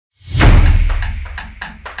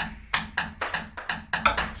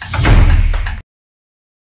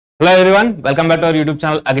Hello everyone, welcome back to our YouTube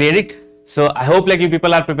channel AgriAddict. So I hope you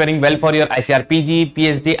people are preparing well for your ICAR PG,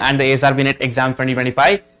 PhD and the ASRB NET exam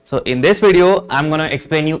 2025. So in this video, I'm going to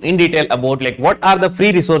explain you in detail about what are the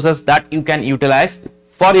free resources that you can utilize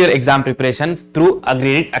for your exam preparation through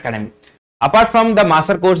AgriAddict Academy. Apart from the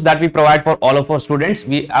master course that we provide for all of our students,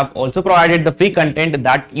 we have also provided the free content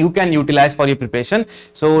that you can utilize for your preparation.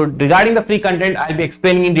 So regarding the free content, I'll be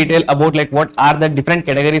explaining in detail about what are the different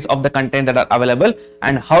categories of the content that are available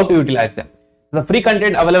and how to utilize them. The free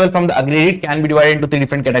content available from the AgriAddict can be divided into three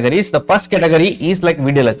different categories. The first category is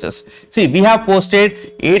video lectures. See, we have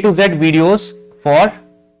posted A to Z videos for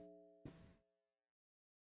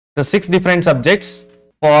the 6 different subjects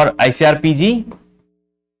for ICAR PG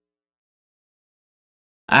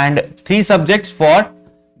and 3 subjects for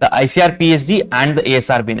the ICAR PhD and the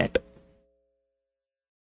ASRB NET.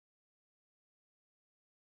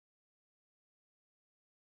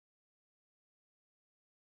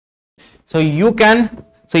 So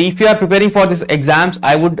if you are preparing for these exams,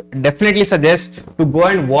 I would definitely suggest to go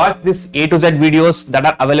and watch this A to Z videos that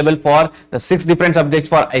are available for the 6 different subjects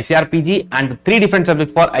for ICAR PG and the 3 different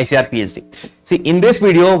subjects for ICAR PhD. See, in this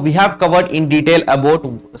video, we have covered in detail about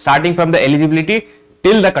starting from the eligibility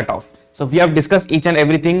till the cutoff. So we have discussed each and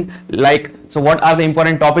everything, so what are the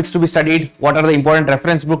important topics to be studied, what are the important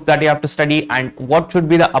reference books that you have to study, and what should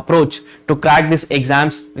be the approach to crack these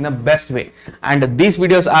exams in the best way. And these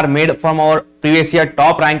videos are made from our previous year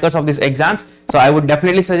top rankers of these exams. So I would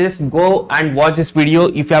definitely suggest go and watch this video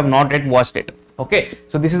if you have not yet watched it. Okay,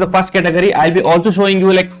 so this is the first category. I'll be also showing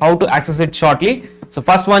you how to access it shortly. So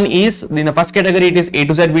first one is, in the first category, it is A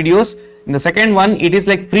to Z videos. In the second one, it is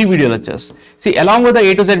free video lectures. See, along with the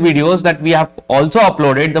A to Z videos that we have also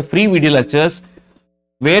uploaded the free video lectures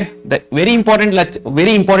where the very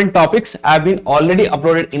important topics have been already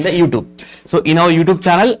uploaded in the YouTube. So in our YouTube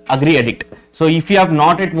channel, AgriAddict. So if you have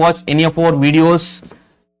not yet watched any of our videos,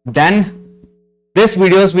 then these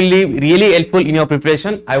videos will be really helpful in your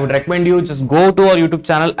preparation. I would recommend you just go to our YouTube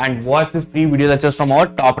channel and watch these free video lectures from our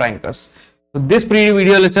top rankers. So these free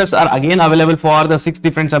video lectures are again available for the 6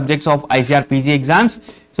 different subjects of ICAR PG exams.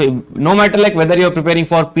 So no matter whether you are preparing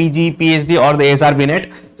for PG, PhD or the ASRB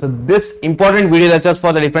NET, so this important video lectures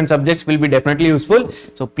for the different subjects will be definitely useful.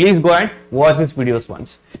 So please go and watch these videos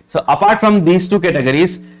once. So apart from these 2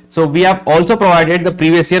 categories, so we have also provided the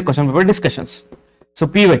previous year question paper discussions. So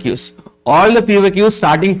PYQs, all the PYQs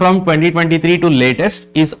starting from 2023 to latest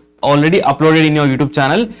is already uploaded in your YouTube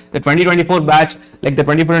channel. The 2024 batch, the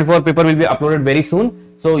 2024 paper will be uploaded very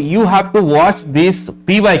soon. So you have to watch these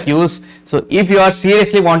PYQs. So if you are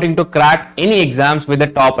seriously wanting to crack any exams with the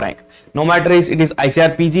top rank, no matter it is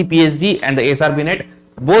ICAR PG, PhD and the ASRB NET,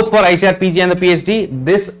 both for ICAR PG and the PhD,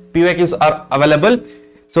 these PYQs are available.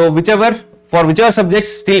 So for whichever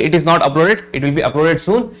subjects still it is not uploaded, it will be uploaded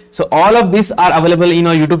soon. So all of these are available in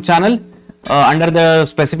our YouTube channel under the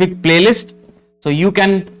specific playlist. So you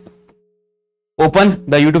can open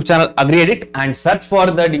the YouTube channel AgriAddict and search for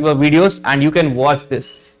the videos and you can watch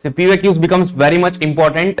this. So PYQs becomes very much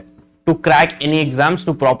important to crack any exams,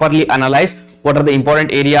 to properly analyze what are the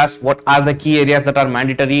important areas, what are the key areas that are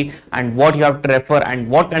mandatory, and what you have to refer and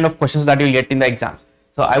what kind of questions that you will get in the exams.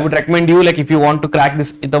 So I would recommend you, if you want to crack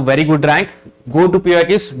this with a very good rank, go to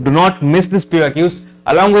PYQs. Do not miss this PYQs.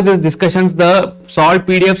 Along with these discussions, the solved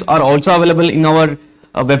PDFs are also available in our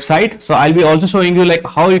website. So I'll be also showing you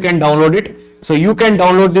how you can download it. So you can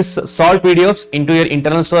download this solved PDFs into your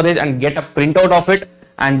internal storage and get a printout of it,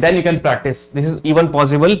 and then you can practice. This is even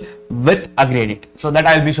possible with AgriAddict. So that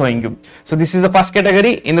I'll be showing you. So this is the first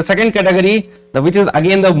category. In the second category, which is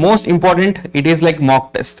again the most important, it is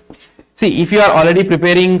mock test. See, if you are already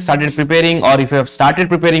started preparing, or if you have started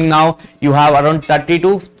preparing now, you have around 30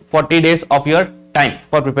 to 40 days of your time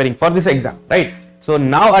for preparing for this exam, right? So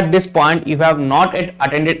now at this point, if you have not yet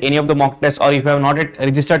attended any of the mock tests, or if you have not yet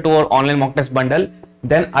registered to our online mock test bundle,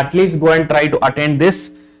 then at least go and try to attend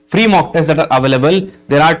this free mock tests that are available.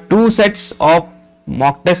 There are 2 sets of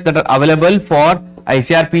mock tests that are available for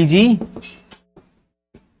ICAR PG,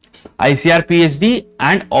 ICAR PhD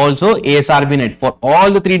and also ASRB NET for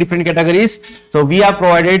all the 3 different categories. So we have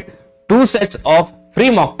provided 2 sets of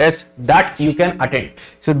free mock tests that you can attend.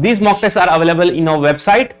 So these mock tests are available in our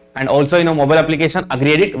website and also in our mobile application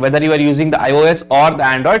AgriAddict, whether you are using the iOS or the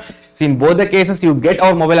Android. So in both the cases, you get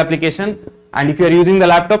our mobile application, and if you are using the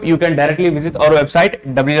laptop, you can directly visit our website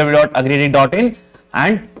www.agriaddict.in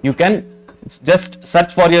and you can just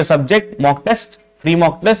search for your subject mock test, free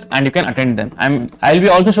mock test, and you can attend them. I'll be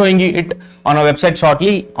also showing you it on our website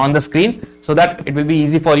shortly on the screen so that it will be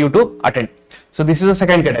easy for you to attend. So this is the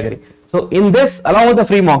second category. So in this, along with the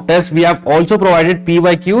free mock test, we have also provided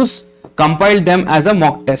PYQs compiled them as a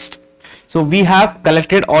mock test. So we have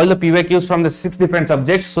collected all the PYQs from the 6 different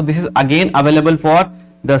subjects. So this is again available for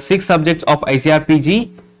the 6 subjects of ICAR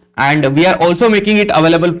PG, and we are also making it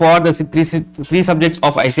available for the 3 subjects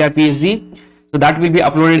of ICAR PhD. So that will be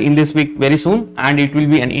uploaded in this week very soon, and it will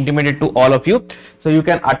be intimated to all of you. So you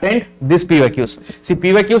can attend these PYQs. See,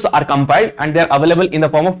 PYQs are compiled and they are available in the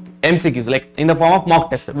form of MCQs, like in the form of mock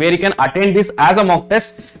test, where you can attend this as a mock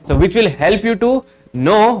test. So which will help you to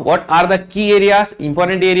know what are the key areas,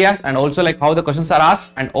 important areas, and also like how the questions are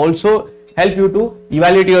asked, and also help you to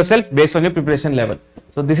evaluate yourself based on your preparation level.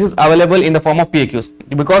 So this is available in the form of PAQs,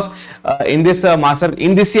 because in this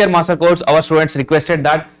year master course, our students requested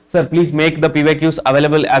that, sir, please make the PYQs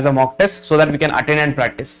available as a mock test so that we can attend and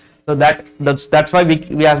practice. So that's why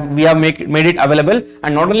we have made it available,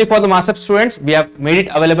 and not only for the master students, we have made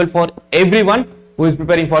it available for everyone who is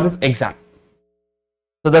preparing for this exam.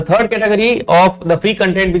 So the third category of the free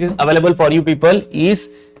content which is available for you people is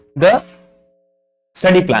the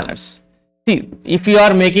study planners. See, if you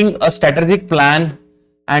are making a strategic plan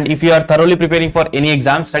and if you are thoroughly preparing for any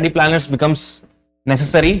exam, study planners becomes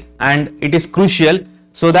necessary, and it is crucial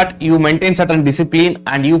so that you maintain certain discipline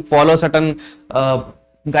and you follow certain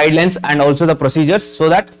guidelines and also the procedures, so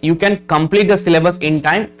that you can complete the syllabus in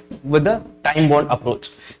time with the time bound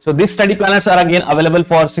approach. So these study planners are again available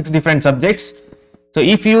for 6 different subjects. So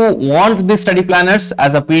if you want these study planners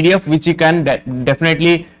as a PDF, which you can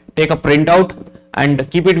definitely take a printout and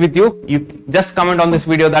keep it with you, you just comment on this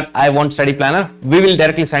video that I want study planner. We will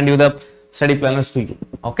directly send you the study planners to you,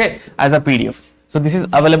 okay, as a PDF. So this is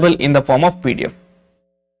available in the form of PDF.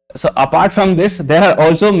 So apart from this, there are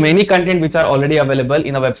also many content which are already available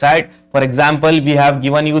in the website. For example, we have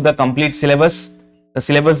given you the complete syllabus. The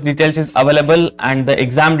syllabus details is available, and the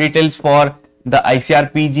exam details for the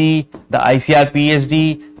ICAR PG, the ICAR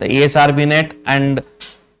PhD, the ASRB NET, and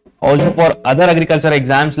also for other agriculture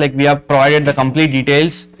exams, like we have provided the complete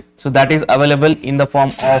details. So that is available in the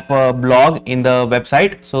form of a blog in the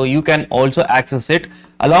website, so you can also access it.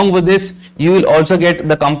 Along with this, you will also get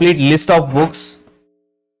the complete list of books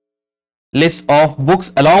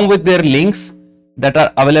along with their links that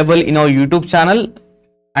are available in our YouTube channel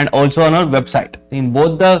and also on our website. In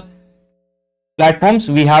both the platforms,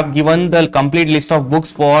 we have given the complete list of books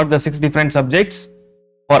for the 6 different subjects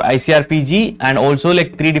for ICAR PG, and also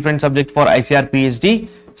like 3 different subjects for ICAR PhD.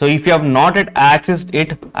 So if you have not yet accessed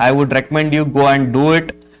it, I would recommend you go and do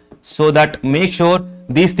it, so that make sure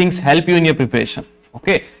these things help you in your preparation.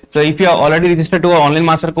 Okay, so if you are already registered to our online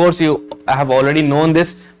master course, you have already known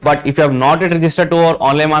this. But if you have not yet registered to our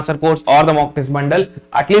online master course or the mock test bundle,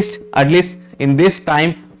 at least in this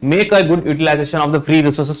time, make a good utilization of the free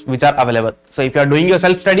resources which are available. So if you are doing your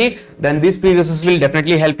self study, then these free resources will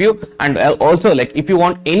definitely help you. And also, like, if you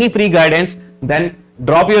want any free guidance, then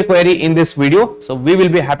drop your query in this video. So we will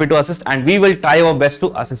be happy to assist, and we will try our best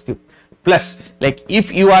to assist you. Plus, like,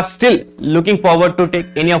 if you are still looking forward to take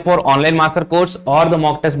any of our online master course or the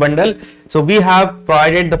mock test bundle, so we have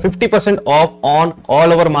provided the 50% off on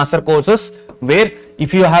all our master courses, where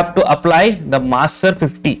if you have to apply the master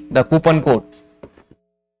 50, the coupon code,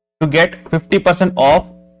 to get 50% off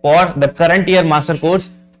for the current year master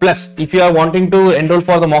course. Plus, if you are wanting to enroll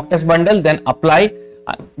for the mock test bundle, then apply.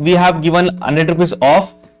 We have given 100 rupees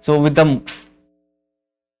off. So with the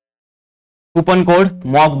coupon code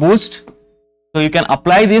mock boost, so you can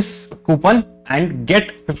apply this coupon and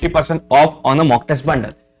get 50% off on the mock test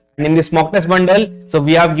bundle. And in this mock test bundle, so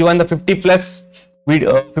we have given the 50 plus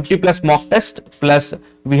mock test, plus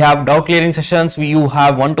we have doubt clearing sessions, you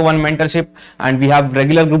have one-to-one mentorship, and we have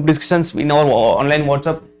regular group discussions in our online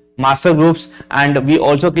WhatsApp master groups, and we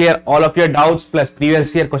also clear all of your doubts, plus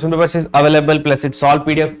previous year question papers is available, plus it's all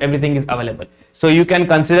PDF, everything is available. So you can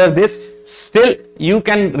consider this. Still, you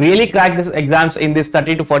can really crack these exams in this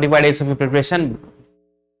 30 to 45 days of your preparation,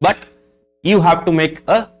 but you have to make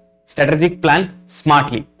a strategic plan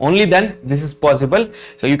smartly. Only then this is possible.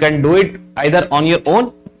 So you can do it either on your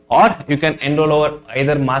own, or you can enroll over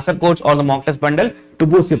either master course or the mock test bundle to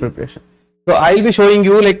boost your preparation. So I will be showing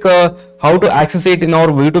you like how to access it in our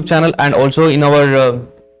YouTube channel and also in our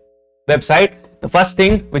website. The first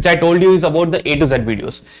thing which I told you is about the A to Z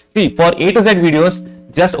videos. See, for A to Z videos,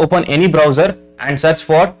 just open any browser and search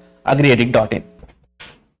for AgriAddict.in.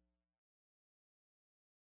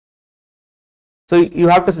 So you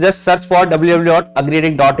have to just search for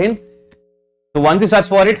www.agriaddict.in. So once you search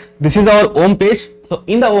for it, this is our home page. So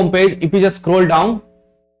in the home page, if you just scroll down,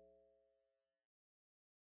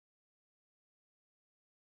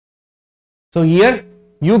 so here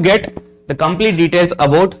you get the complete details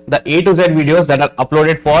about the A to Z videos that are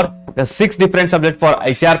uploaded for the 6 different subjects for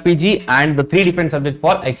ICAR PG and the 3 different subjects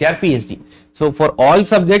for ICAR PhD. So for all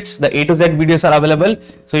subjects, the A to Z videos are available.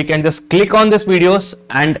 So you can just click on these videos,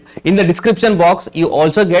 and in the description box, you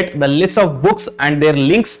also get the list of books and their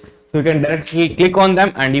links. So you can directly click on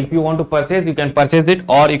them, and if you want to purchase, you can purchase it,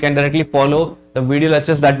 or you can directly follow the video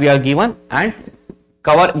lectures that we are given and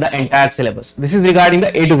cover the entire syllabus. This is regarding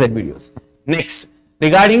the A to Z videos. Next,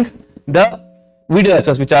 regarding the video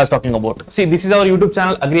lectures which I was talking about. See, this is our YouTube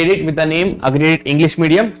channel AgriAddict with the name AgriAddict English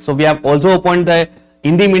Medium. So we have also opened the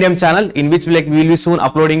Hindi medium channel, in which we will be soon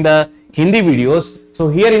uploading the Hindi videos. So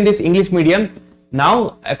here in this English medium,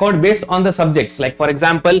 now based on the subjects, like for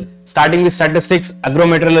example, starting with statistics,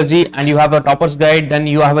 agrometeorology, and you have a topper's guide, then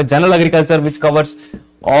you have a general agriculture which covers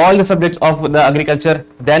all the subjects of the agriculture,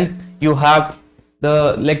 then you have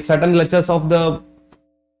the certain lectures of the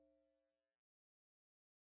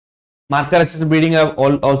marker assisted breeding have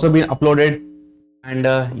also been uploaded,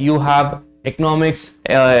 and you have economics,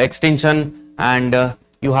 extension, and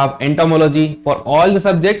you have entomology. For all the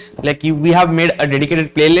subjects, we have made a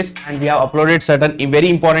dedicated playlist, and we have uploaded certain very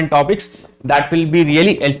important topics that will be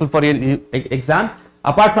really helpful for your exam.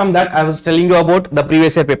 Apart from that, I was telling you about the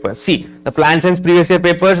previous year papers. See, the plant science previous year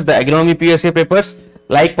papers, the agronomy previous year papers.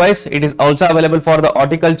 Likewise, it is also available for the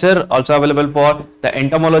horticulture, also available for the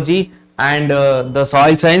entomology, and the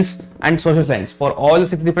soil science and social science. For all the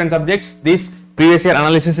 6 different subjects, this previous year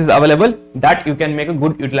analysis is available that you can make a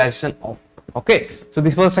good utilization of. Okay, so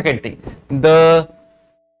this was the second thing. The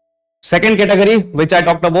second category which I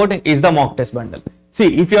talked about is the mock test bundle.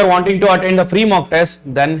 See, if you are wanting to attend the free mock test,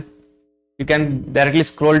 then you can directly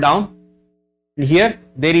scroll down. Here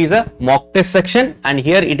there is a mock test section, and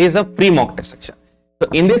here it is a free mock test section. So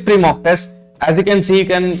in this free mock test, as you can see, you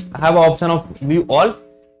can have an option of view all.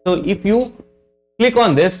 So if you click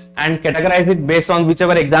on this and categorize it based on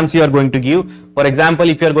whichever exams you are going to give. For example,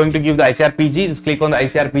 if you are going to give the ICAR PG, just click on the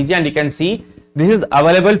ICAR PG, and you can see this is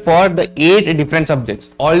available for the 8 different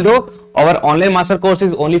subjects. Although our online master course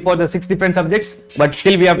is only for the 6 different subjects, but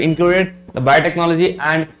still we have included the biotechnology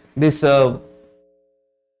and this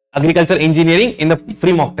agriculture engineering in the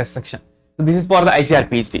free mock test section. So this is for the ICAR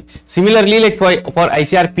PhD. Similarly, for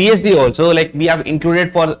ICAR PhD also, we have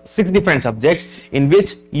included for 6 different subjects, in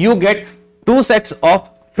which you get 2 sets of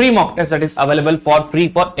free mock tests that is available for free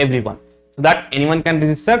for everyone, so that anyone can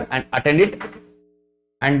register and attend it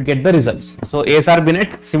and get the results. So ASRB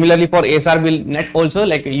NET, similarly for ASRB NET also,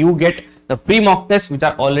 you get the free mock tests which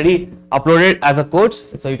are already uploaded as a course,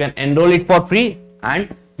 so you can enroll it for free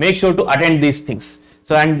and make sure to attend these things.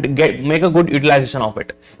 So and make a good utilization of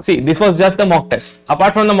it. See, this was just the mock test.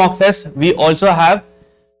 Apart from the mock test, we also have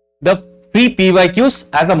the free PYQs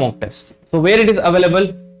as a mock test. So where it is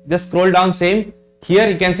available, just scroll down. Same here,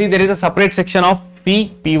 you can see there is a separate section of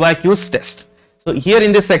free PYQs test. So here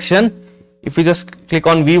in this section, if you just click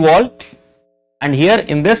on view all, and here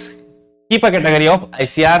in this, keep a category of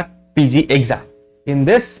ICAR PG exam. In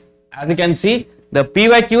this, as you can see, the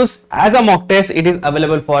PYQs as a mock test, it is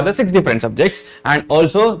available for the 6 different subjects, and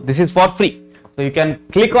also this is for free. So you can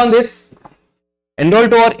click on this, enroll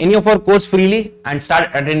to any of our course freely, and start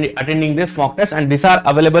attending this mock test, and these are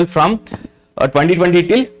available from 2020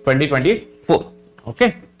 till 2024.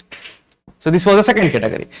 Okay, so this was the second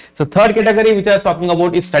category. So third category which I was talking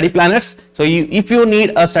about is study planners. So if you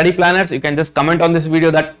need a study planners, you can just comment on this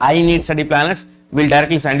video that I need study planners. We'll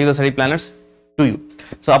directly send you the study planners to you.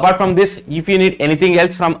 So apart from this, if you need anything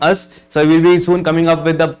else from us, so we will be soon coming up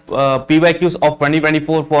with the PYQs of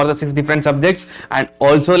 2024 for the 6 different subjects, and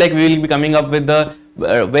also we will be coming up with the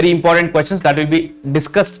very important questions that will be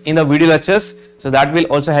discussed in the video lectures. So that will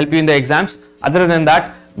also help you in the exams. Other than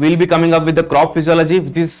that, we will be coming up with the crop physiology,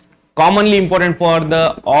 which is commonly important for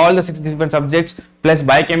all the 6 different subjects, plus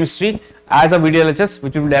biochemistry as a video lectures,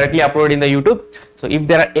 which will be directly uploaded in the YouTube. So if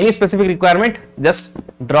there are any specific requirement, just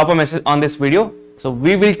drop a message on this video. So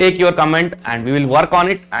we will take your comment and we will work on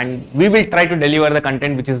it, and we will try to deliver the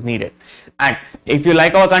content which is needed. And if you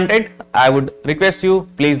like our content, I would request you,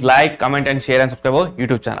 please like, comment and share and subscribe our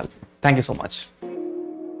YouTube channel. Thank you so much.